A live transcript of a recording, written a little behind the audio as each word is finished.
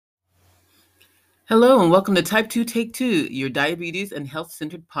Hello and welcome to Type 2 Take 2, your diabetes and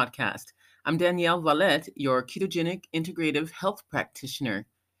health-centered podcast. I'm Danielle Valette, your ketogenic integrative health practitioner.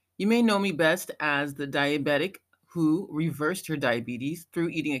 You may know me best as the diabetic who reversed her diabetes through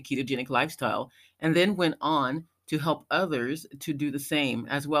eating a ketogenic lifestyle and then went on to help others to do the same,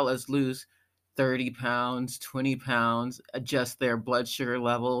 as well as lose 30 pounds, 20 pounds, adjust their blood sugar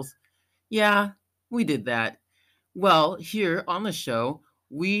levels. Yeah, we did that. Well, here on the show,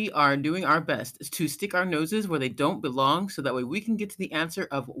 we are doing our best to stick our noses where they don't belong so that way we can get to the answer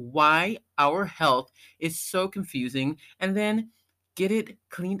of why our health is so confusing and then get it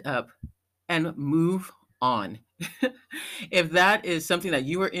cleaned up and move on. If that is something that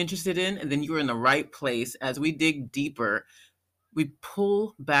you are interested in, then you are in the right place as we dig deeper. We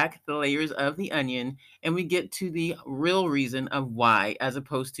pull back the layers of the onion and we get to the real reason of why, as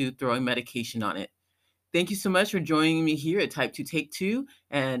opposed to throwing medication on it. Thank you so much for joining me here at Type 2 Take 2,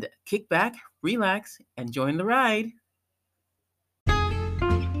 and kick back, relax, and join the ride.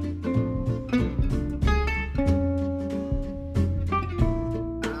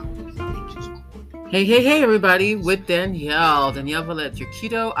 Hey, everybody, with Danielle Valette, your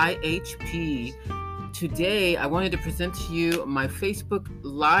Keto IHP. Today, I wanted to present to you my Facebook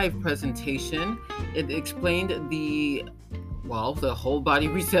Live presentation. It explained the Whole Body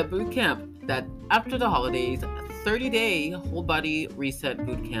Reset Bootcamp, that after the holidays, 30-day Whole Body Reset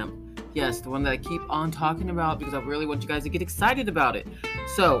Bootcamp. Yes, the one that I keep on talking about because I really want you guys to get excited about it.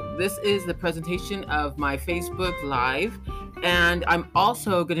 So this is the presentation of my Facebook Live, and I'm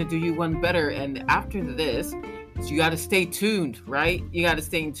also going to do you one better. And after this, so you got to stay tuned, right? You got to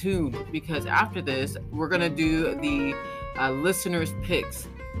stay tuned because after this, we're going to do the listeners' picks.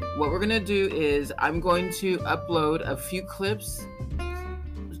 What we're going to do is I'm going to upload a few clips.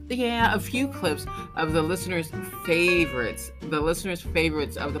 A few clips of the listeners' favorites of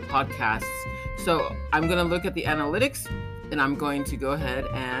the podcasts. So I'm going to look at the analytics and I'm going to go ahead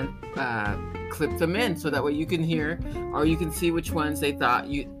and clip them in so that way you can hear or you can see which ones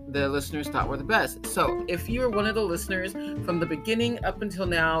the listeners thought were the best. So if you're one of the listeners from the beginning up until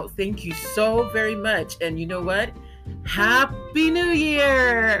now, thank you so very much. And you know what? Happy New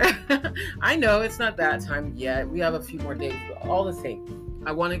Year! I know it's not that time yet. We have a few more days, but all the same,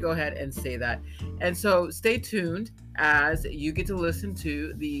 I want to go ahead and say that. And so stay tuned as you get to listen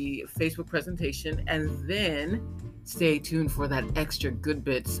to the Facebook presentation, and then stay tuned for that extra good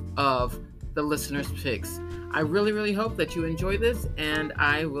bits of the listeners' picks. I really, really hope that you enjoy this, and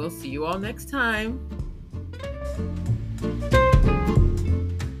I will see you all next time.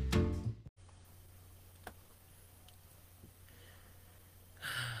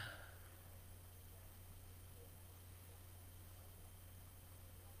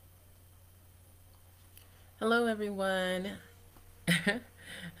 Hello, everyone.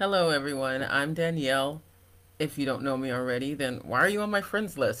 Hello, everyone. I'm Danielle. If you don't know me already, then why are you on my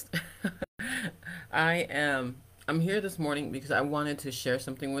friends list? I'm here this morning because I wanted to share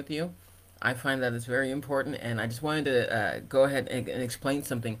something with you. I find that it's very important, and I just wanted to go ahead and explain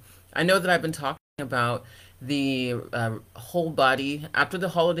something. I know that I've been talking about the whole body, after the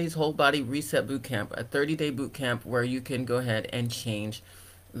holidays, whole body reset boot camp, a 30-day boot camp where you can go ahead and change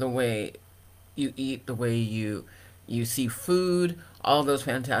the way you eat, the way you see food, all those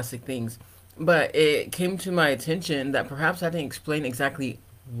fantastic things. But it came to my attention that perhaps I didn't explain exactly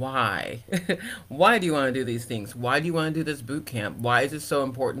why. Why do you want to do these things? Why do you want to do this boot camp? Why is it so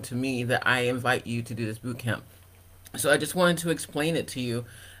important to me that I invite you to do this boot camp? So I just wanted to explain it to you.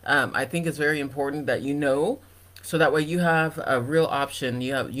 I think it's very important that you know, so that way you have a real option.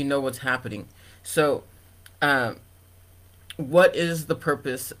 You know what's happening. So, what is the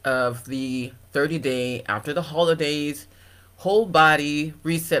purpose of the 30-day after the holidays whole body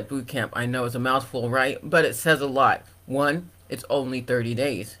reset boot camp? I know it's a mouthful, right? But it says a lot. One, it's only 30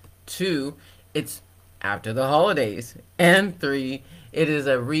 days. Two, it's after the holidays. And three, it is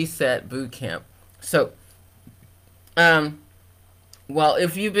a reset boot camp. So, well,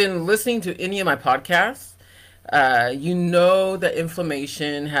 if you've been listening to any of my podcasts, you know that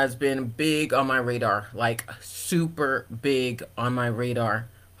inflammation has been big on my radar, like super big on my radar,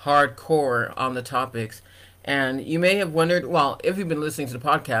 hardcore on the topics. And you may have wondered, well, if you've been listening to the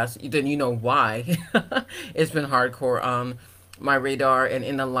podcast, then you know why it's been hardcore on my radar and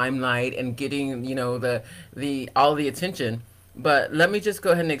in the limelight and getting, the all the attention. But let me just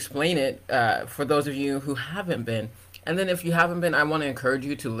go ahead and explain it for those of you who haven't been. And then if you haven't been, I want to encourage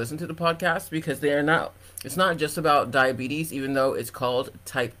you to listen to the podcast because it's not just about diabetes, even though it's called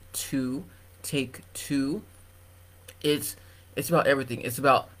Type 2, Take 2. It's about everything. It's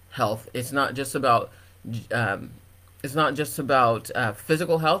about health. It's not just about It's not just about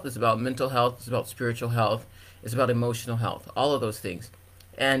physical health. It's about mental health. It's about spiritual health. It's about emotional health. All of those things.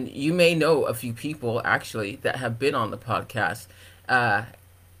 And you may know a few people actually that have been on the podcast, uh,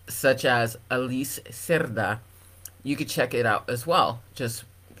 such as Elise Cerda. You could check it out as well. Just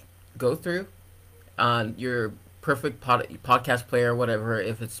go through on your perfect podcast player, whatever,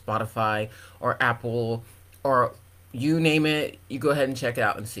 if it's Spotify or Apple or you name it, you go ahead and check it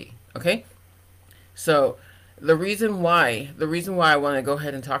out and see. Okay? So the reason why I want to go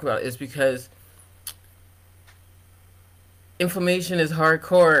ahead and talk about it is because inflammation is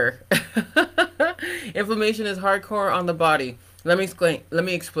hardcore. Inflammation is hardcore on the body. Let me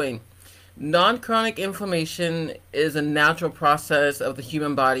explain. Non-chronic inflammation is a natural process of the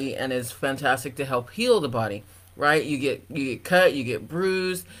human body and is fantastic to help heal the body. Right? You get cut, you get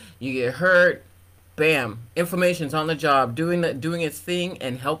bruised, you get hurt. Bam! Inflammation's on the job, doing its thing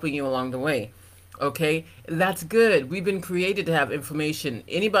and helping you along the way. Okay? That's good. We've been created to have inflammation.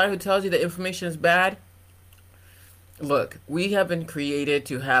 Anybody who tells you that inflammation is bad, look, we have been created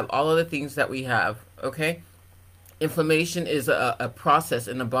to have all of the things that we have. Okay? Inflammation is a process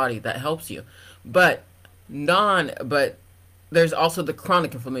in the body that helps you. But but there's also the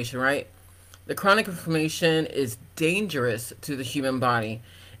chronic inflammation, right? The chronic inflammation is dangerous to the human body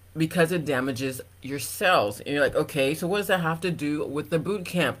because it damages your cells. And you're like, okay, so what does that have to do with the boot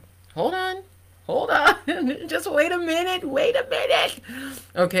camp? Hold on. Hold on. Just wait a minute. Wait a minute.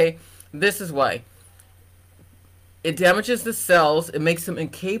 Okay, this is why. It damages the cells. It makes them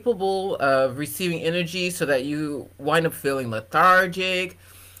incapable of receiving energy so that you wind up feeling lethargic,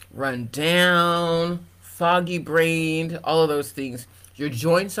 run down, foggy brained, all of those things. Your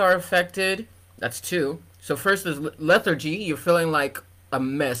joints are affected. That's two. So first is lethargy. You're feeling like a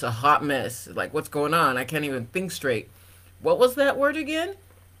mess, a hot mess. Like, what's going on? I can't even think straight. What was that word again?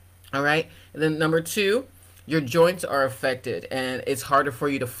 All right. And then number two, your joints are affected and it's harder for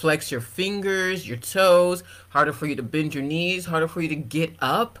you to flex your fingers, your toes, harder for you to bend your knees, harder for you to get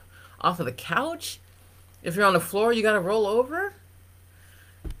up off of the couch. If you're on the floor, you got to roll over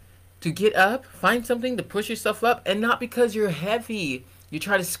to get up, find something to push yourself up, and not because you're heavy. You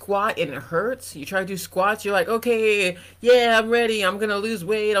try to squat and it hurts. You try to do squats, you're like, okay, yeah, I'm ready. I'm going to lose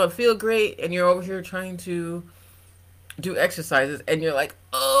weight. I'm going to feel great. And you're over here trying to do exercises and you're like,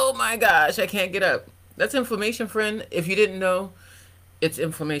 oh my gosh, I can't get up. That's inflammation, friend. If you didn't know, it's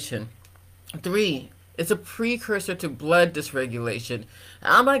inflammation. Three, it's a precursor to blood dysregulation.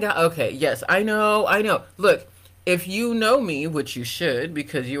 Oh my God. Okay, yes, I know, I know. Look, if you know me, which you should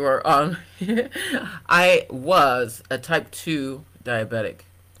because you are on, I was a type 2 diabetic.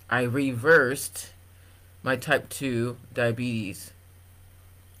 I reversed my type 2 diabetes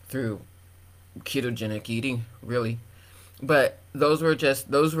through ketogenic eating, really. But those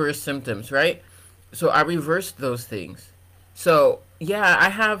were symptoms, right? So I reversed those things. So yeah, I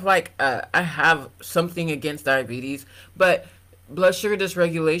have something against diabetes, but blood sugar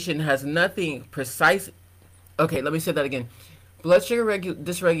dysregulation has nothing precise. Okay, let me say that again. Blood sugar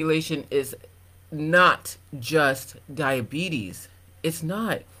dysregulation is not just diabetes. It's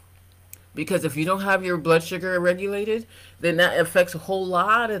not. Because if you don't have your blood sugar regulated, then that affects a whole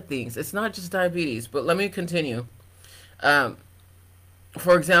lot of things. It's not just diabetes. But let me continue. Um,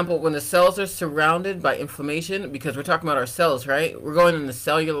 for example, when the cells are surrounded by inflammation, because we're talking about our cells, right? We're going on the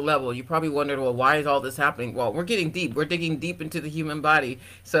cellular level. You probably wondered, well, why is all this happening? Well, we're getting deep. We're digging deep into the human body.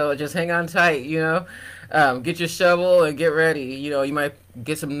 So just hang on tight, you know. Get your shovel and get ready. You know, you might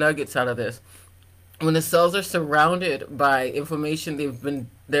get some nuggets out of this. When the cells are surrounded by inflammation,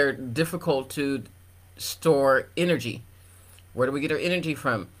 they're difficult to store energy. Where do we get our energy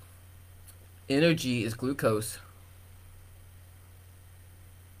from? Energy is glucose.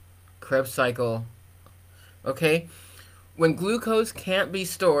 Krebs cycle. Okay? When glucose can't be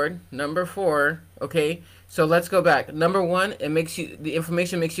stored, number 4, okay? So let's go back. Number 1, the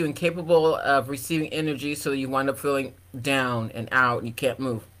inflammation makes you incapable of receiving energy, so you wind up feeling down and out and you can't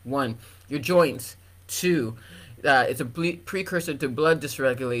move. 1, your joints. 2, it's a precursor to blood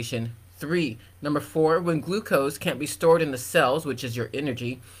dysregulation. 3, number 4, when glucose can't be stored in the cells, which is your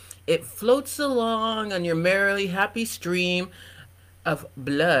energy, it floats along on your merrily happy stream of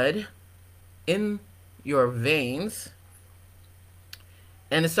blood in your veins,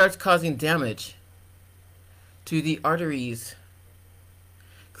 and it starts causing damage to the arteries,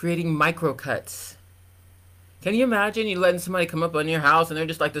 creating microcuts. Can you imagine you letting somebody come up on your house and they're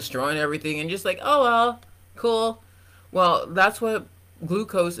just like destroying everything and just like, oh well, cool. Well, that's what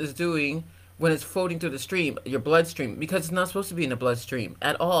glucose is doing when it's floating through the stream, your bloodstream, because it's not supposed to be in the bloodstream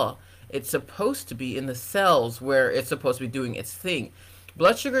at all. It's supposed to be in the cells where it's supposed to be doing its thing.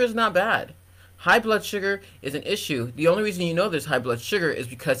 Blood sugar is not bad. High blood sugar is an issue. The only reason you know there's high blood sugar is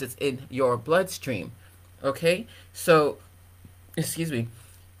because it's in your bloodstream. Okay? So, excuse me.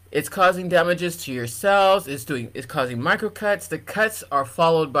 It's causing damages to your cells. It's causing microcuts. The cuts are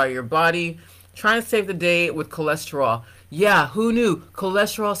followed by your body trying to save the day with cholesterol. Yeah, who knew?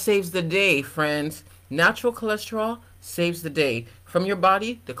 Cholesterol saves the day, friends. Natural cholesterol saves the day. From your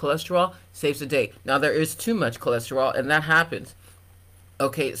body, the cholesterol saves the day. Now, there is too much cholesterol, and that happens.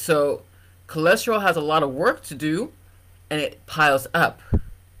 Okay, so cholesterol has a lot of work to do, and it piles up.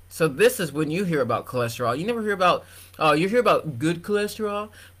 So this is when you hear about cholesterol. You never hear about, you hear about good cholesterol,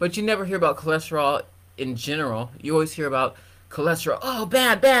 but you never hear about cholesterol in general. You always hear about cholesterol. Oh,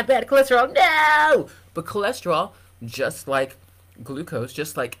 bad, bad, bad cholesterol. No! But cholesterol, just like glucose,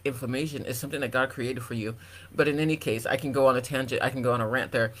 just like inflammation, is something that God created for you. But in any case, I can go on a tangent. I can go on a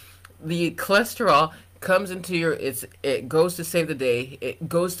rant there. The cholesterol comes into it goes to save the day. It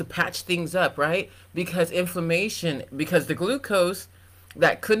goes to patch things up, right? Because because the glucose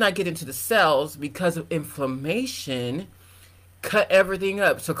that could not get into the cells because of inflammation cut everything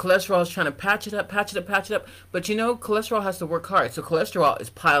up. So cholesterol is trying to patch it up, patch it up, patch it up. But you know, cholesterol has to work hard. So cholesterol is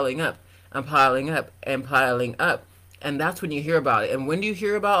piling up and piling up and piling up. And that's when you hear about it. And when do you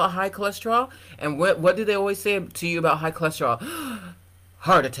hear about a high cholesterol? And what do they always say to you about high cholesterol?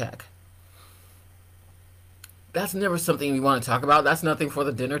 Heart attack. That's never something we want to talk about. That's nothing for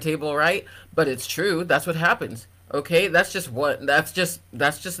the dinner table, right? But it's true. That's what happens. Okay? That's just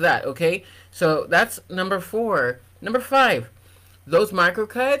that, okay? So that's number 4. Number 5. Those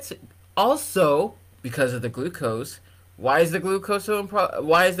microcuts also because of the glucose. Why is the glucose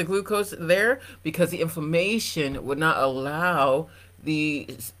there? Because the inflammation would not allow the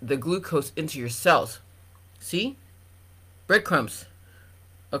glucose into your cells. See? Breadcrumbs.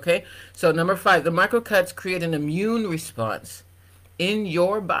 Okay? So number 5, the microcuts create an immune response in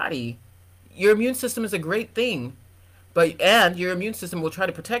your body. Your immune system is a great thing, and your immune system will try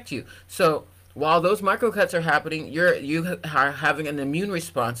to protect you. So while those microcuts are happening, you are having an immune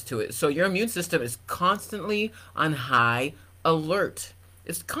response to it. So your immune system is constantly on high alert.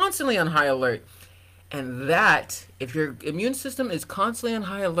 It's constantly on high alert. And that, if your immune system is constantly on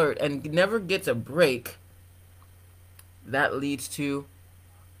high alert and never gets a break, that leads to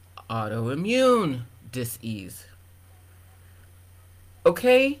autoimmune disease.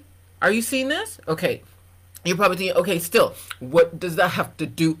 Okay? Are you seeing this? Okay. You're probably thinking, okay, still, what does that have to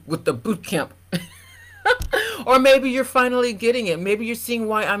do with the boot camp? Or maybe you're finally getting it. Maybe you're seeing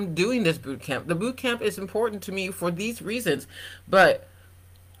why I'm doing this boot camp. The boot camp is important to me for these reasons. But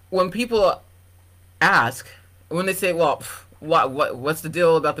when people ask, when they say, well, what's the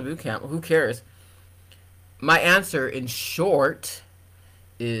deal about the boot camp? Who cares? My answer, in short,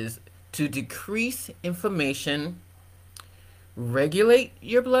 is to decrease inflammation, regulate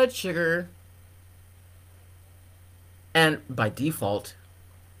your blood sugar, and by default,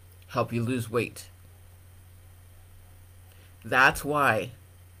 help you lose weight. That's why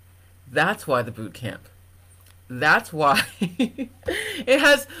the boot camp. That's why it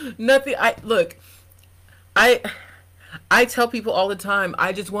has nothing. I tell people all the time,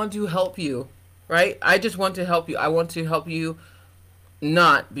 I just want to help you, right? I just want to help you. I want to help you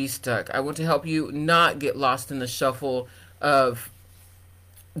not be stuck. I want to help you not get lost in the shuffle of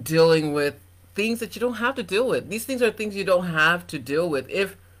dealing with things that you don't have to deal with. These things are things you don't have to deal with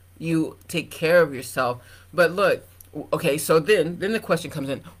if you take care of yourself. But look, okay, so then the question comes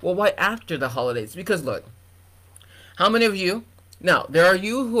in, well, why after the holidays? Because look, how many of you, now, there are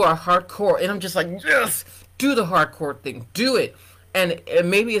you who are hardcore, and I'm just like, yes, do the hardcore thing, do it. And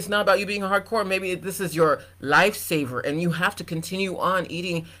maybe it's not about you being hardcore. Maybe this is your lifesaver, and you have to continue on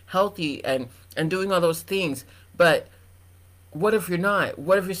eating healthy and doing all those things. But what if you're not?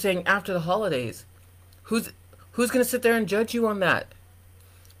 What if you're saying after the holidays? Who's going to sit there and judge you on that?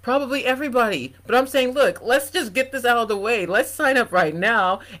 Probably everybody. But I'm saying, look, let's just get this out of the way. Let's sign up right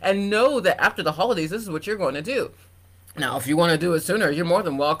now and know that after the holidays, this is what you're going to do. Now, if you want to do it sooner, you're more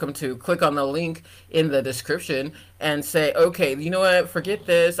than welcome to click on the link in the description and say, okay, you know what, forget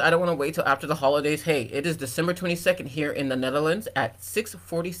this. I don't want to wait till after the holidays. Hey, it is December 22nd here in the Netherlands at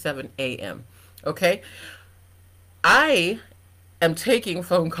 6:47 a.m. Okay? I am taking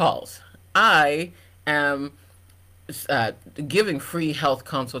phone calls. I am giving free health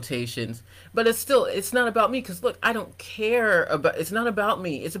consultations, but it's not about me, because look, I don't care about, it's not about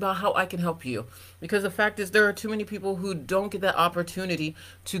me, it's about how I can help you. Because the fact is, there are too many people who don't get that opportunity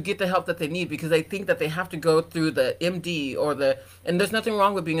to get the help that they need because they think that they have to go through the MD and there's nothing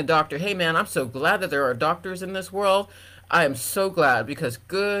wrong with being a doctor. Hey man, I'm so glad that there are doctors in this world. I am so glad because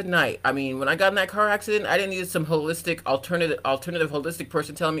good night. I mean, when I got in that car accident, I didn't need some holistic alternative holistic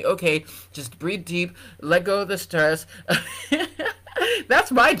person telling me, okay, just breathe deep, let go of the stress. That's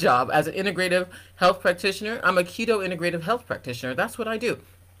my job as an integrative health practitioner. I'm a keto integrative health practitioner. That's what I do.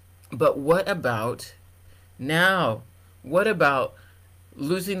 But what about now? What about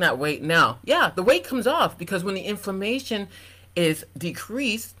losing that weight now? Yeah, the weight comes off because when the inflammation is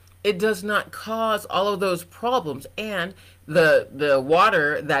decreased, it does not cause all of those problems, and the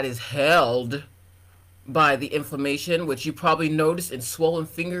water that is held by the inflammation, which you probably notice in swollen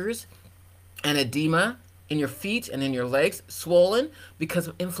fingers and edema in your feet and in your legs, swollen because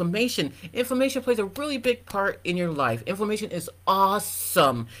of inflammation. Inflammation plays a really big part in your life. Inflammation is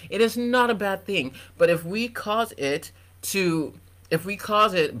awesome. It is not a bad thing. But if we cause it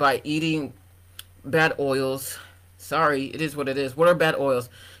by eating bad oils, sorry, it is what it is. What are bad oils?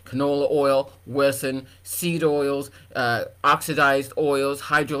 Canola oil, Wesson, seed oils, oxidized oils,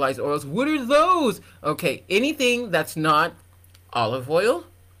 hydrolyzed oils. What are those? Okay, anything that's not olive oil,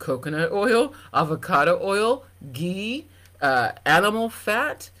 coconut oil, avocado oil, ghee, animal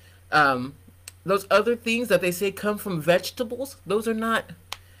fat, those other things that they say come from vegetables, those are not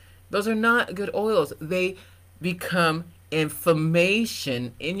good oils. They become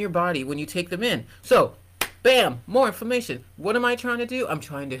inflammation in your body when you take them in. So, bam, more inflammation. What am I trying to do? I'm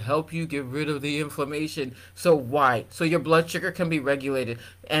trying to help you get rid of the inflammation. So why? So your blood sugar can be regulated,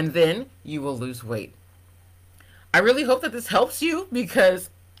 and then you will lose weight. I really hope that this helps you because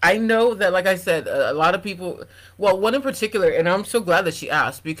I know that, like I said, a lot of people, well, one in particular, and I'm so glad that she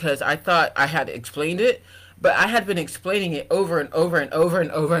asked because I thought I had explained it, but I had been explaining it over and over and over and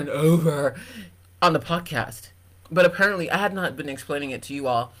over and over on the podcast. But apparently I had not been explaining it to you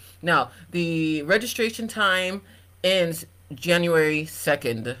all. Now, the registration time ends January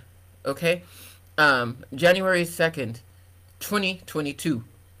 2nd, okay? January 2nd, 2022.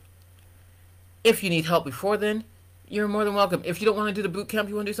 If you need help before then, you're more than welcome. If you don't want to do the boot camp,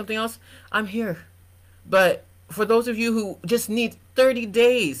 you want to do something else, I'm here. But for those of you who just need 30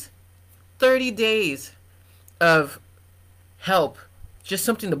 days of help, just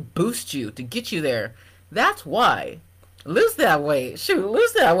something to boost you, to get you there, that's why. Lose that weight. Shoot,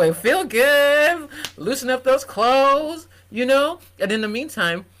 lose that weight. Feel good. Loosen up those clothes, you know? And in the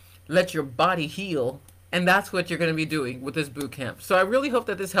meantime, let your body heal. And that's what you're going to be doing with this boot camp. So I really hope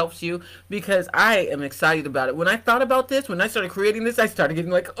that this helps you because I am excited about it. When I thought about this, when I started creating this, I started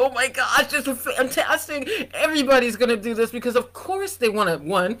getting like, oh my gosh, this is fantastic. Everybody's going to do this because of course they want to,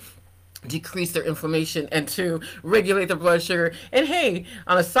 one, decrease their inflammation, and two, regulate their blood sugar. And hey,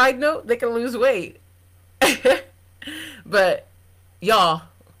 on a side note, they can lose weight. But y'all,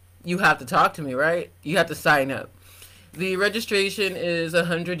 you have to talk to me, right? You have to sign up. The registration is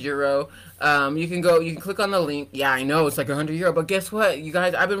 €100. You can click on the link. Yeah, I know it's like €100, but guess what, you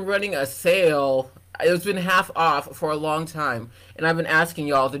guys? I've been running a sale. It's been half off for a long time, and I've been asking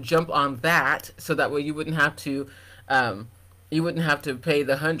y'all to jump on that so that way you wouldn't have to pay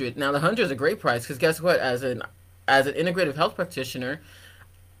the 100. Now the 100 is a great price because guess what? As an integrative health practitioner,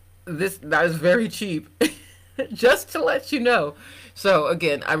 that is very cheap. Just to let you know. So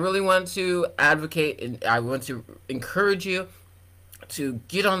again, I really want to advocate and I want to encourage you to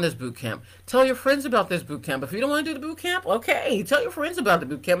get on this boot camp. Tell your friends about this boot camp. If you don't want to do the boot camp, okay, tell your friends about the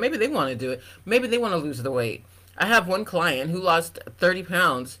boot camp. Maybe they want to do it. Maybe they want to lose the weight. I have one client who lost 30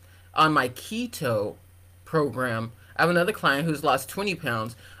 pounds on my keto program. I have another client who's lost 20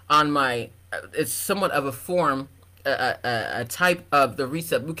 pounds on my, it's somewhat of a form, a type of the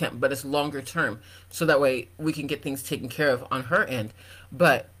Reset Bootcamp, but it's longer term, so that way we can get things taken care of on her end.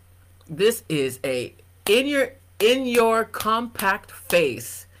 But this is a in your compact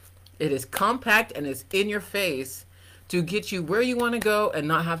face. It is compact and it's in your face to get you where you want to go and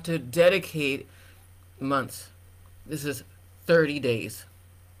not have to dedicate months. This is 30 days.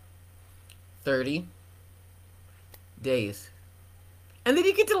 30 days. And then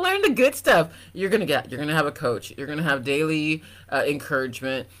you get to learn the good stuff. You're gonna have a coach. You're gonna have daily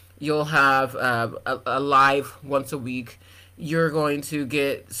encouragement. You'll have a live once a week. You're going to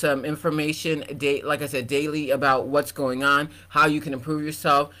get some information, like I said, daily about what's going on, how you can improve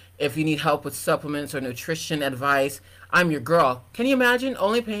yourself. If you need help with supplements or nutrition advice, I'm your girl. Can you imagine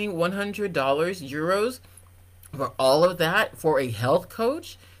only paying $100 euros for all of that for a health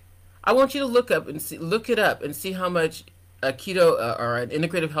coach? I want you to look it up and see how much a keto or an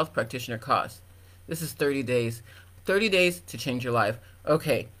integrative health practitioner costs. This is 30 days. 30 days to change your life.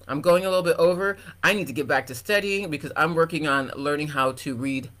 Okay, I'm going a little bit over. I need to get back to studying because I'm working on learning how to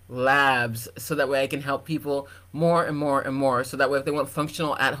read labs so that way I can help people more and more and more. So that way if they want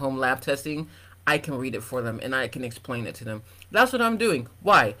functional at-home lab testing, I can read it for them and I can explain it to them. That's what I'm doing.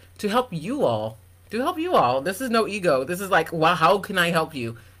 Why? To help you all. To help you all. This is no ego. This is like, wow, how can I help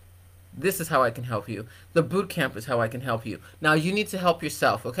you? This is how I can help you. The boot camp is how I can help you. Now you need to help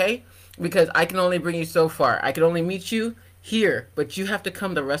yourself, okay? Because I can only bring you so far. I can only meet you here, but you have to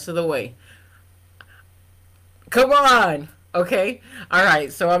come the rest of the way. Come on. Okay? All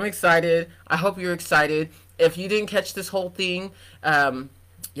right. So I'm excited. I hope you're excited. If you didn't catch this whole thing,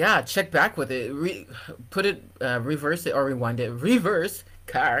 yeah, check back with it. Put it, reverse it or rewind it. Reverse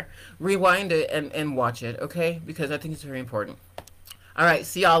car. Rewind it and watch it, okay? Because I think it's very important. All right.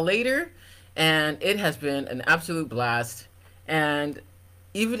 See y'all later. And it has been an absolute blast. And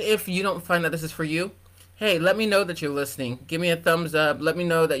even if you don't find that this is for you, hey, let me know that you're listening. Give me a thumbs up. Let me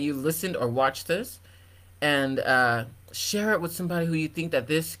know that you listened or watched this, and share it with somebody who you think that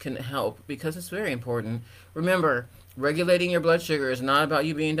this can help, because it's very important. Remember, regulating your blood sugar is not about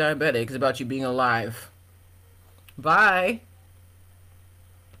you being diabetic. It's about you being alive. Bye.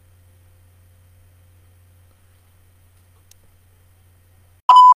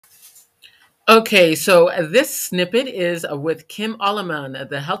 Okay, so this snippet is with Kim Alleman,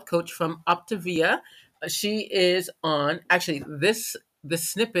 the health coach from Optavia. She is on, actually, this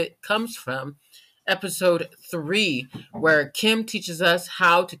snippet comes from episode 3, where Kim teaches us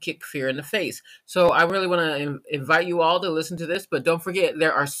how to kick fear in the face. So I really want to invite you all to listen to this, but don't forget,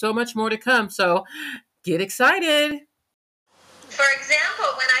 there are so much more to come. So get excited. For example,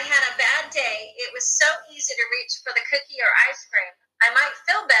 when I had a bad day, it was so easy to reach for the cookie or ice cream. I might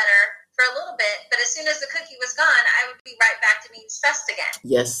feel better for a little bit, but as soon as the cookie was gone, I would be right back to being stressed again.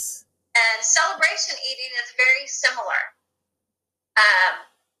 Yes. And celebration eating is very similar.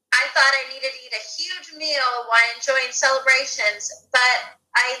 I thought I needed to eat a huge meal while enjoying celebrations, but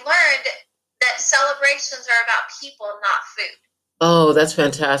I learned that celebrations are about people, not food. Oh, that's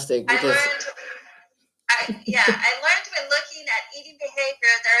fantastic. Because I learned when looking at eating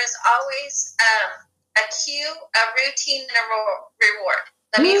behavior, there is always a cue, a routine, and a reward.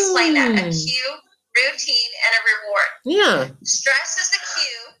 Let me explain that. A cue, routine, and a reward. Yeah. Stress is the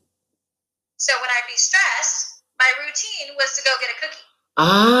cue. So when I'd be stressed, my routine was to go get a cookie.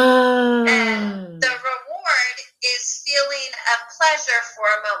 Ah. And the reward is feeling a pleasure for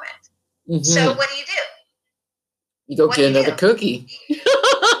a moment. Mm-hmm. So what do? You go get another cookie. No, you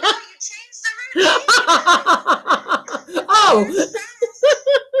change the routine. Oh. When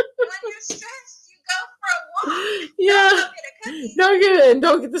you're stressed, you go for a walk. Yeah. Don't go get a cookie. Don't get it, and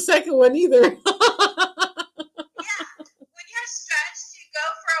don't get the second one either. Yeah. When you're stressed, you go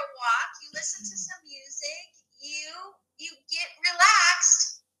for a walk. You listen to some music. You get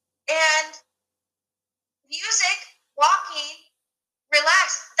relaxed, and music, walking,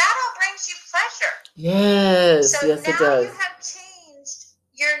 relax. That all brings you pleasure. Yes. So yes, it does. So now you have changed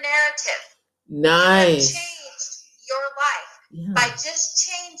your narrative. Nice. You have changed your life by just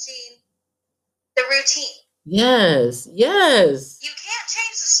changing the routine. Yes. Yes. You can't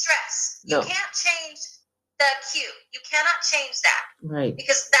change the stress. No. You can't change the cue. You cannot change that. Right.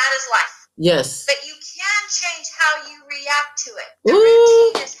 Because that is life. Yes. But you can change how you react to it. The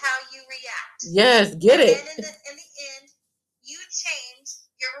routine is how you react. Yes, get it. And then in the end, you change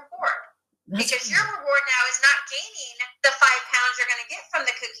your reward. Because your reward now is not gaining the 5 pounds you're going to get from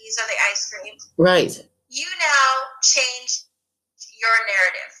the cookies or the ice cream. Right. You now change your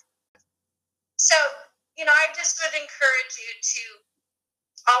narrative. So, I just would encourage you to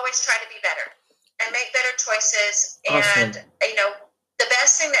always try to be better and make better choices. Awesome. And, the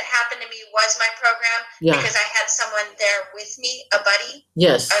best thing that happened to me was my program, because I had someone there with me, a buddy,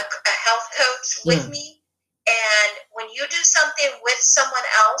 yes, a health coach with me. And when you do something with someone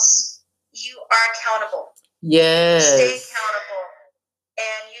else, you are accountable. Yes. You stay accountable.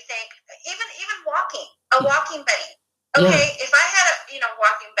 And you think, even walking, a walking buddy. Okay, if I had a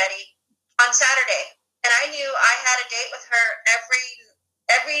walking buddy on Saturday, and I knew I had a date with her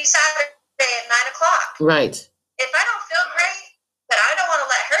every Saturday at 9 o'clock. Right. If I don't feel great, but I don't want to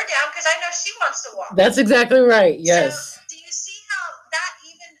let her down because I know she wants to walk. That's exactly right. Yes. So, do you see how that,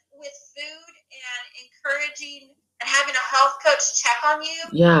 even with food and encouraging and having a health coach check on you,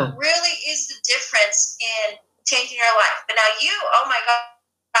 really is the difference in changing your life? But now oh my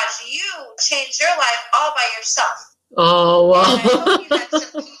gosh, you changed your life all by yourself. Oh, wow. And I hope you had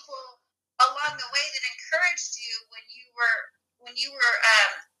some people along the way that encouraged you when you were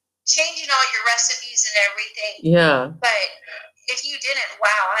changing all your recipes and everything. Yeah. But if you didn't,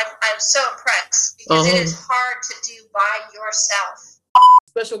 wow, I'm so impressed, because it is hard to do by yourself.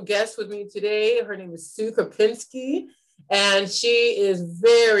 Special guest with me today. Her name is Sue Kropinski, and she is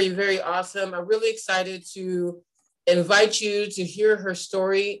very, very awesome. I'm really excited to invite you to hear her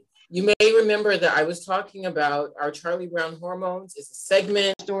story. You may remember that I was talking about our Charlie Brown hormones. It's a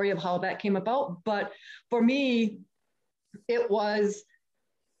segment story of how that came about. But for me, it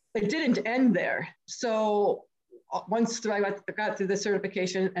didn't end there. So once I got through the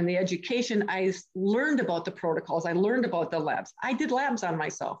certification and the education, I learned about the protocols. I learned about the labs. I did labs on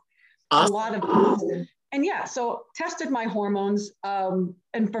myself, awesome. A lot of them. And yeah, so tested my hormones. And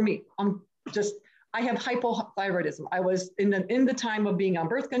for me, I have hypothyroidism. I was in the time of being on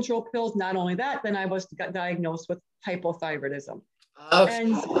birth control pills. Not only that, then I got diagnosed with hypothyroidism.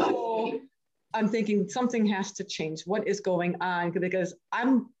 And so I'm thinking something has to change. What is going on? Because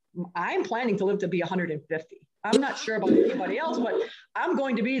I'm planning to live to be 150. I'm not sure about anybody else, but I'm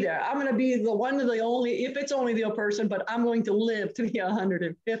going to be there. I'm going to be the one of the only, if it's only the person, but I'm going to live to be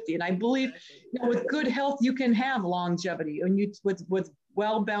 150. And I believe with good health, you can have longevity, and with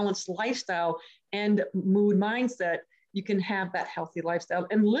well-balanced lifestyle and mood mindset, you can have that healthy lifestyle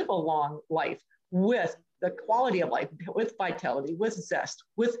and live a long life with the quality of life, with vitality, with zest,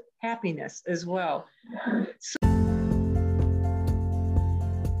 with happiness as well.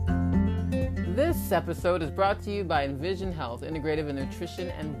 This episode is brought to you by Envision Health, Integrative Nutrition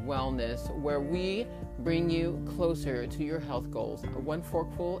and Wellness, where we bring you closer to your health goals, one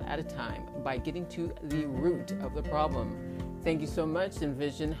forkful at a time, by getting to the root of the problem. Thank you so much,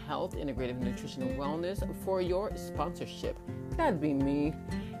 Envision Health, Integrative Nutrition and Wellness, for your sponsorship. That'd be me.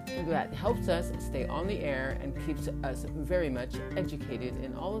 That helps us stay on the air and keeps us very much educated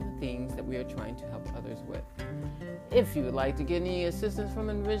in all of the things that we are trying to help others with. If you would like to get any assistance from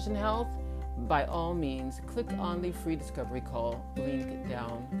Envision Health, by all means, click on the free discovery call link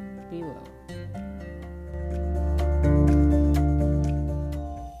down below.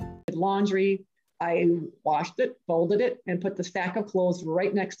 Laundry, I washed it, folded it, and put the stack of clothes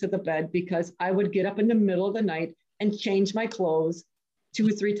right next to the bed, because I would get up in the middle of the night and change my clothes 2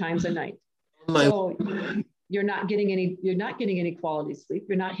 or 3 times a night. So you're not getting any quality sleep.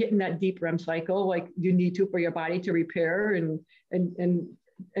 You're not hitting that deep REM cycle like you need to for your body to repair and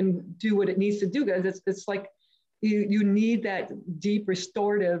do what it needs to do. Because it's like you need that deep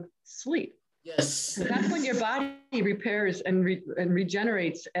restorative sleep. Yes. And that's when your body repairs and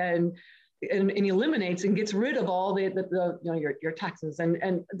regenerates and eliminates and gets rid of all your toxins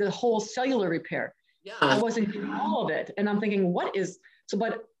and the whole cellular repair. Yeah. I wasn't doing all of it. And I'm thinking,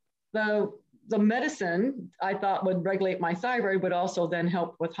 but the medicine I thought would regulate my thyroid, but also then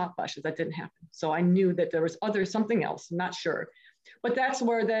help with hot flashes. That didn't happen. So I knew that there was something else, I'm not sure. But that's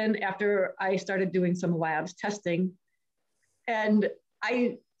where then, after I started doing some labs testing, and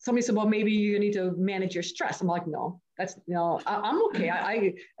somebody said, well, maybe you need to manage your stress. I'm like, no, I'm okay.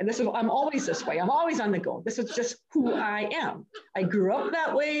 I'm always this way. I'm always on the go. This is just who I am. I grew up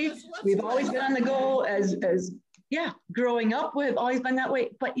that way. We've always been on the go growing up, we've always been that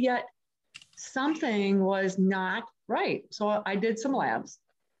way, but yet something was not right. So I did some labs,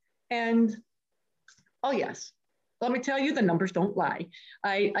 and oh yes, let me tell you, the numbers don't lie.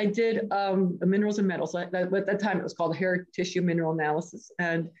 I did the minerals and metals. At that time, it was called hair tissue mineral analysis.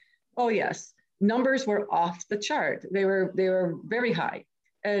 And oh yes, numbers were off the chart. They were very high,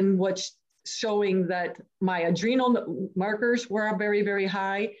 and what's showing that my adrenal markers were very, very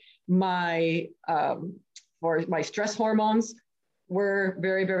high. My stress hormones were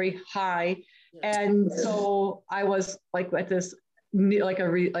very, very high. And so I was like at this, on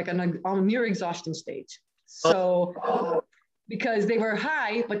a near exhaustion stage. So because they were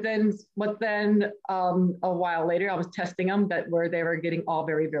high, but then a while later I was testing them where they were getting all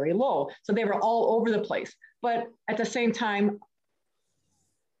very, very low. So they were all over the place. But at the same time,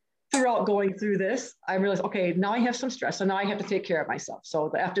 throughout going through this, I realized, okay, now I have some stress. So now I have to take care of myself.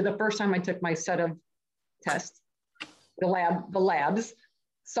 So after the first time I took my set of tests, the labs,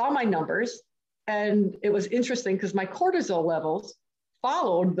 saw my numbers, and it was interesting because my cortisol levels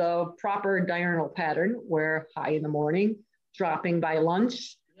followed the proper diurnal pattern, where high in the morning, dropping by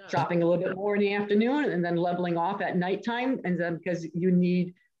lunch, dropping a little bit more in the afternoon, and then leveling off at nighttime. And then because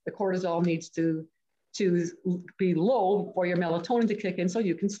the cortisol needs to be low for your melatonin to kick in so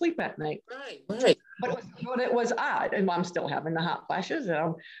you can sleep at night. Right. But it was odd, and I'm still having the hot flashes,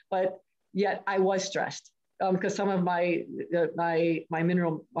 but yet I was stressed because some of my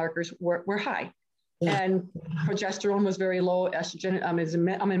mineral markers were high. Yeah. And progesterone was very low. Estrogen, I'm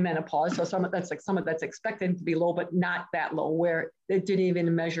in menopause, so some of that's expected to be low, but not that low, where it didn't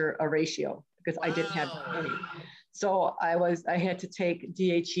even measure a ratio because I didn't have any. So I had to take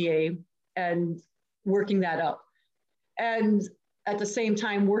DHEA and working that up. And at the same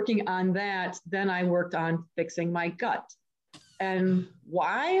time working on that, then I worked on fixing my gut. And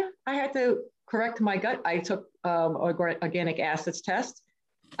why I had to correct my gut, I took organic acids test.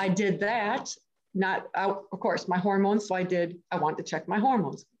 I did that. Not, of course, my hormones. So I wanted to check my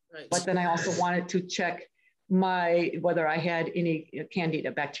hormones. Right. But then I also wanted to check whether I had any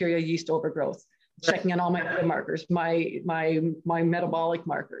candida, bacteria, yeast overgrowth, checking on all my other markers, my metabolic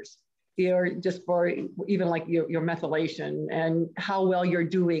markers, just for even like your methylation and how well you're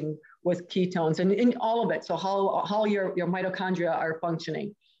doing with ketones and in all of it. So how your mitochondria are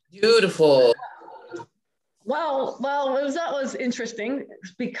functioning. Beautiful. Well, that was interesting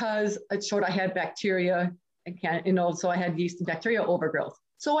because it showed I had bacteria and so I had yeast and bacteria overgrowth.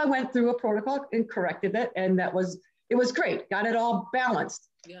 So I went through a protocol and corrected it, and it was great. Got it all balanced.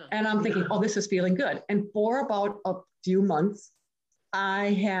 Yeah. And I'm thinking, oh, this is feeling good. And for about a few months,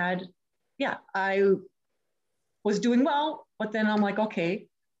 I was doing well, but then I'm like, okay,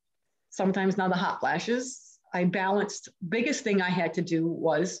 sometimes now the hot flashes, I balanced. Biggest thing I had to do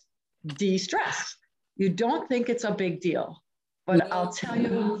was de-stress. You don't think it's a big deal, but I'll tell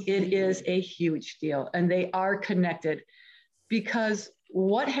you, it is a huge deal, and they are connected. Because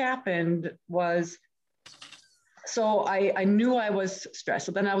what happened was, so I knew I was stressed.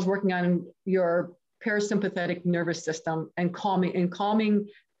 So then I was working on your parasympathetic nervous system and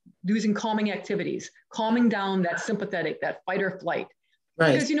using calming activities, calming down that sympathetic, that fight or flight.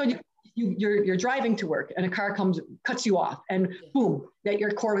 Right. Because you're driving to work and a car cuts you off, and boom, that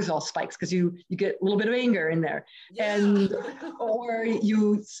your cortisol spikes because you get a little bit of anger in there. Yeah. And or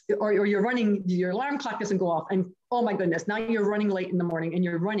you're running, your alarm clock doesn't go off, and oh my goodness, now you're running late in the morning and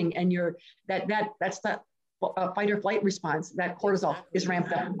you're running and that's that fight or flight response. That cortisol is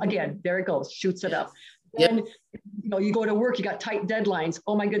ramped up again. There it goes, shoots it up. Then you go to work, you got tight deadlines.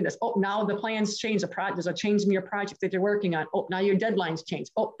 Oh my goodness. Oh, now the plans change. There's a change in your project that you're working on. Oh, now your deadlines change.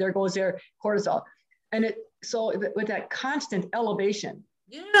 Oh, there goes their cortisol. And so with that constant elevation,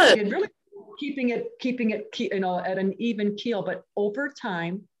 it really keeping it at an even keel. But over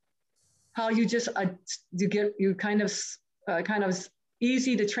time, how you just you kind of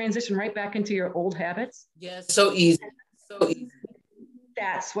easy to transition right back into your old habits. Yes, so easy. So easy.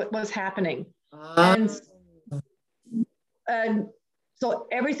 That's what was happening. And so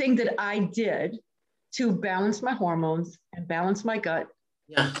everything that I did to balance my hormones and balance my gut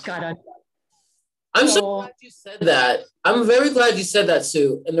got undone. I'm so glad you said that. I'm very glad you said that,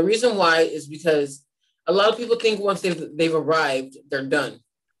 Sue. And the reason why is because a lot of people think once they've arrived, they're done.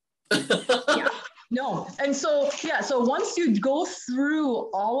 No. And so once you go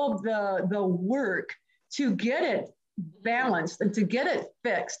through all of the work to get it balanced and to get it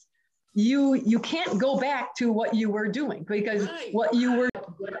fixed, you can't go back to what you were doing, because what you were,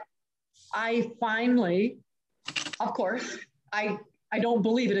 I finally, of course, I don't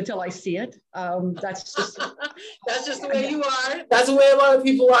believe it until I see it. That's just the way you are. That's the way a lot of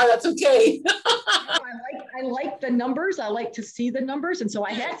people are. That's okay. I like the numbers. I like to see the numbers. And so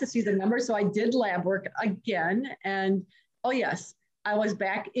I had to see the numbers. So I did lab work again. And oh yes, I was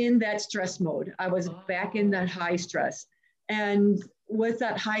back in that stress mode. I was back in that high stress. And with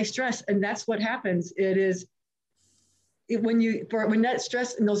that high stress, and that's what happens. When that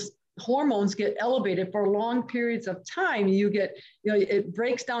stress and those hormones get elevated for long periods of time, it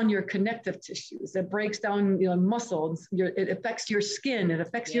breaks down your connective tissues, it breaks down muscles, it affects your skin, it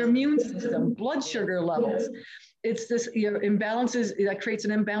affects your immune system, blood sugar levels. It's this imbalances that creates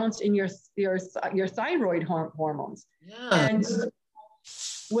an imbalance in your thyroid hormones. And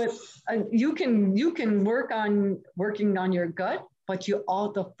you can working on your gut, but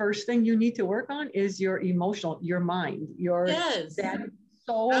the first thing you need to work on is your mind, that is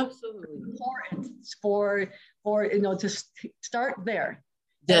so absolutely important for to start there.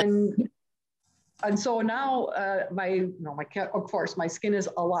 Yes. And so now of course my skin is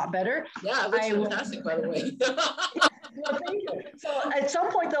a lot better. Yeah, it looks fantastic, by the way. Well, thank you. So at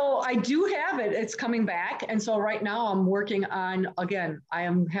some point though, I do have it. It's coming back. And so right now I'm working on, again, I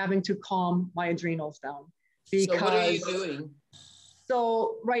am having to calm my adrenals down. So what are you doing?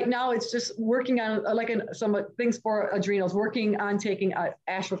 So right now it's just working on some things for adrenals, working on taking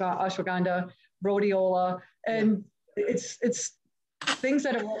ashwagandha, rhodiola, and it's things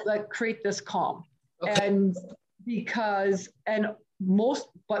that create this calm. Okay.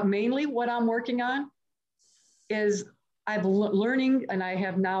 But mainly what I'm working on is I'm learning, and I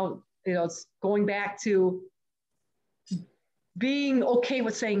have now, it's going back to being okay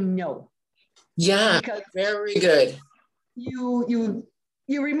with saying no. Yeah, because very good. You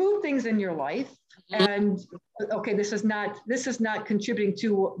remove things in your life, and okay, this is not contributing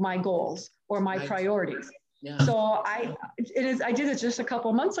to my goals or my priorities. Yeah. So I did it just a couple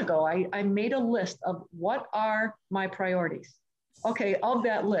of months ago. I made a list of what are my priorities. Okay, of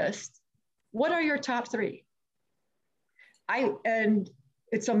that list, what are your top three? And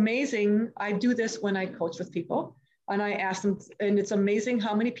it's amazing. I do this when I coach with people, and I ask them, and it's amazing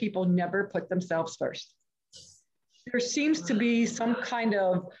how many people never put themselves first. There seems to be some kind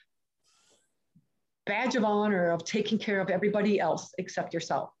of badge of honor of taking care of everybody else except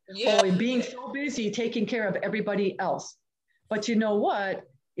yourself. Yeah. Or being so busy taking care of everybody else. But you know what?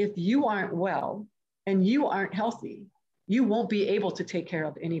 If you aren't well and you aren't healthy, you won't be able to take care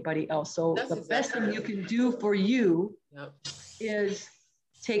of anybody else. So that's the best thing you can do for you is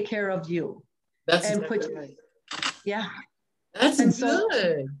take care of you. That's and exactly right. Yeah. That's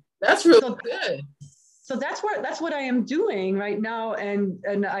good. That's real good. So that's what I am doing right now.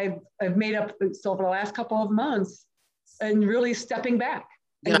 And I've made up, so for the last couple of months, and really stepping back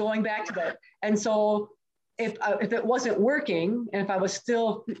and going back to that. And so if it wasn't working, and if I was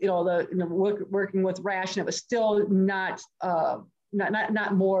still, working with rash, and it was still not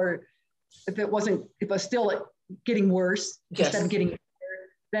more, if it was still getting worse instead of getting better,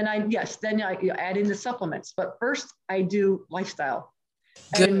 then I add in the supplements. But first I do lifestyle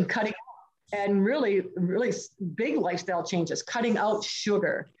and cutting and really, really big lifestyle changes, cutting out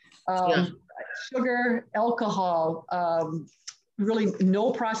sugar, alcohol, really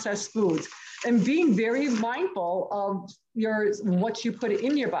no processed foods, and being very mindful of what you put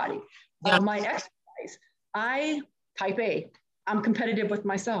in your body. My exercise, I type A, I'm competitive with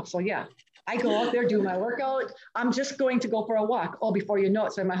myself. So I go out there, do my workout. I'm just going to go for a walk. Oh, before you know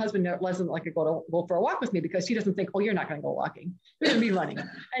it. So my husband doesn't like to go for a walk with me because he doesn't think, oh, you're not going to go walking. You're going to be running.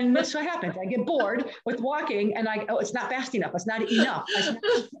 And that's what happens. I get bored with walking, and it's not fast enough. It's not enough.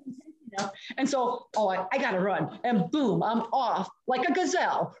 Enough. And so, I got to run. And boom, I'm off like a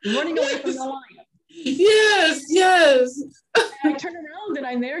gazelle running away from the lion. Yes. And I turn around,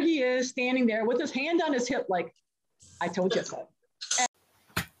 and there he is standing there with his hand on his hip like, I told you so.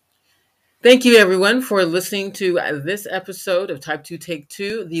 Thank you, everyone, for listening to this episode of Type 2 Take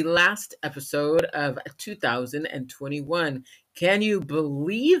 2, the last episode of 2021. Can you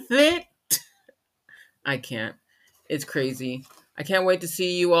believe it? I can't. It's crazy. I can't wait to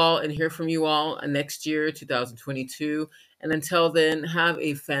see you all and hear from you all next year, 2022. And until then, have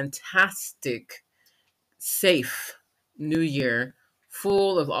a fantastic, safe new year,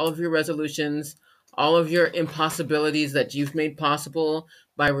 full of all of your resolutions, all of your impossibilities that you've made possible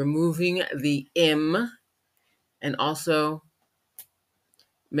by removing the M, and also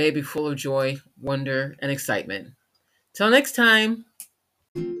may be full of joy, wonder, and excitement. Till next time.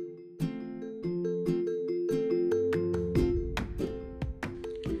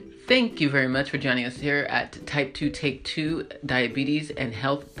 Thank you very much for joining us here at Type 2 Take 2 Diabetes and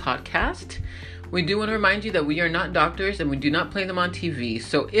Health Podcast. We do want to remind you that we are not doctors and we do not play them on TV.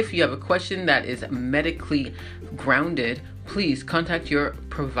 So if you have a question that is medically grounded, please contact your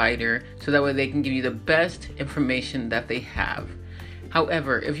provider so that way they can give you the best information that they have.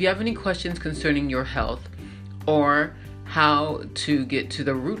 However, if you have any questions concerning your health or how to get to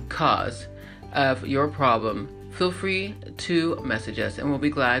the root cause of your problem, feel free to message us and we'll be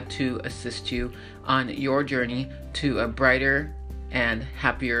glad to assist you on your journey to a brighter and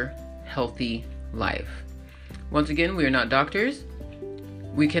happier, healthy life. Once again, we are not doctors.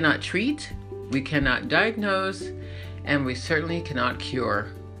 We cannot treat, we cannot diagnose, and we certainly cannot cure,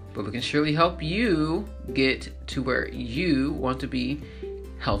 but we can surely help you get to where you want to be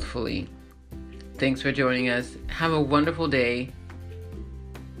healthfully. Thanks for joining us. Have a wonderful day.